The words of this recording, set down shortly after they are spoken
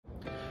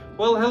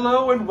Well,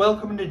 hello and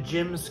welcome to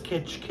Jim's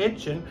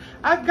Kitchen.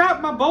 I've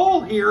got my bowl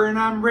here and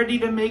I'm ready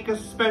to make a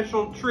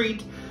special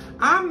treat.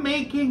 I'm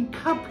making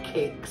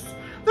cupcakes.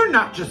 They're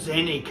not just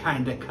any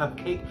kind of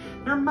cupcake.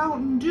 They're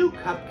Mountain Dew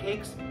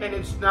cupcakes, and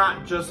it's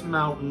not just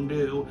Mountain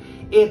Dew.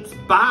 It's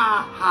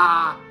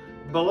Baja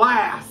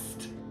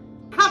Blast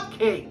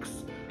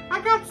cupcakes.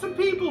 I got some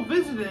people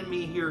visiting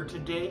me here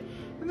today,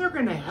 and they're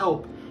gonna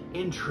help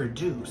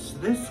introduce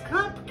this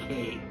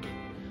cupcake.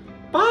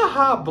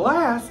 Baja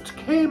Blast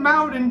came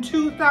out in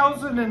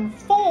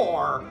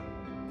 2004.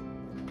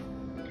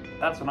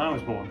 That's when I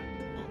was born.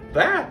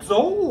 That's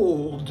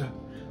old.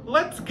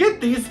 Let's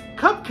get these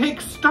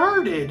cupcakes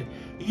started.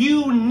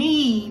 You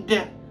need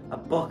a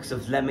box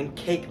of lemon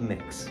cake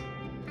mix,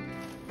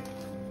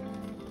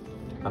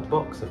 a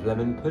box of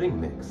lemon pudding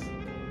mix,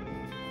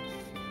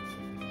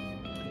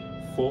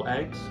 4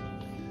 eggs,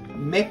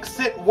 mix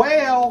it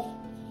well,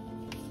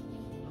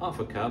 half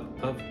a cup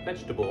of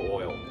vegetable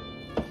oil,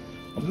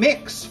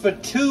 mix for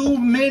 2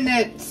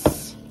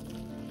 minutes,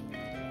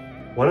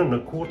 1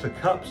 1/4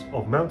 cups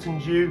of Mountain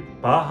Dew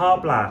Baja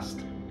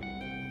Blast,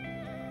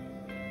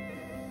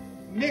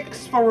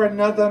 mix for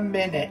another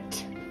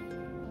minute,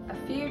 a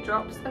few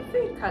drops of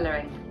food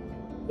colouring,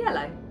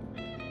 yellow,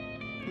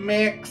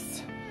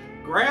 mix,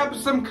 grab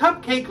some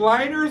cupcake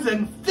liners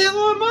and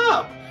fill them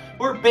up.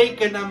 We're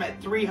baking them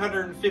at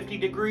 350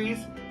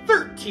 degrees,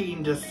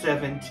 13 to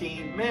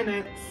 17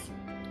 minutes.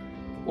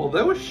 Well,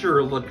 those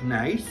sure look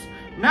nice.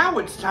 Now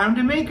it's time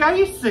to make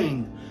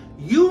icing.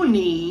 You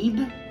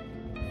need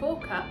 4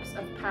 cups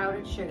of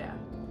powdered sugar,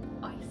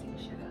 icing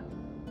sugar,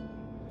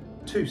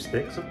 2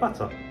 sticks of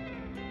butter,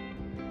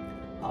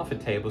 half a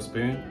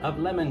tablespoon of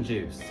lemon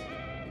juice,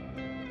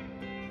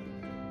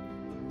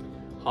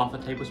 half a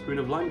tablespoon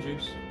of lime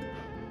juice,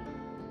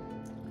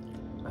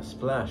 a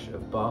splash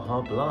of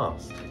Baja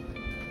Blast,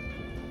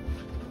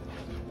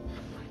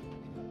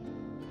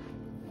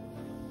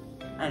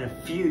 and a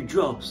few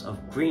drops of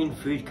green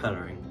food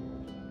colouring.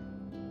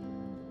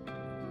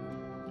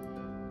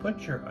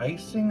 Put your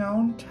icing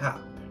on top.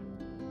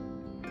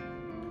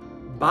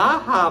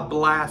 Baja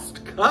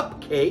Blast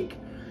cupcake.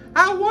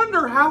 I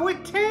wonder how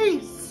it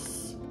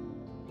tastes.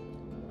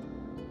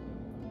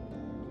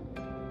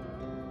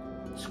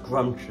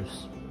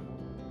 Scrumptious,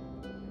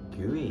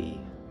 gooey,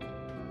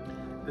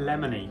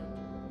 lemony,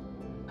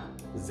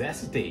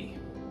 zesty,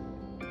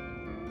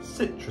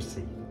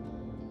 citrusy,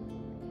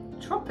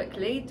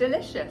 tropically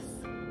delicious,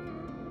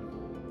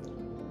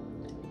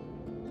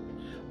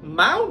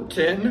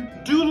 Mountain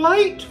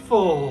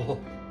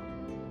Delightful.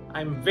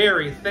 I'm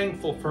very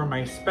thankful for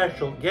my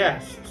special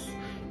guests,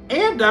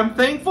 and I'm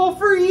thankful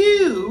for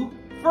you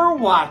for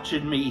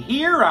watching me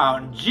here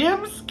on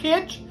Jim's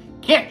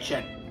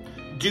Kitchen.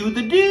 Do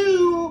the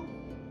do.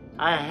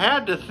 I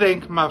had to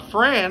thank my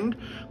friend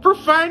for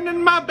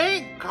finding my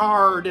bank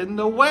card in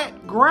the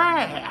wet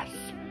grass.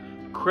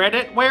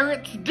 Credit where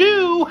it's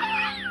due.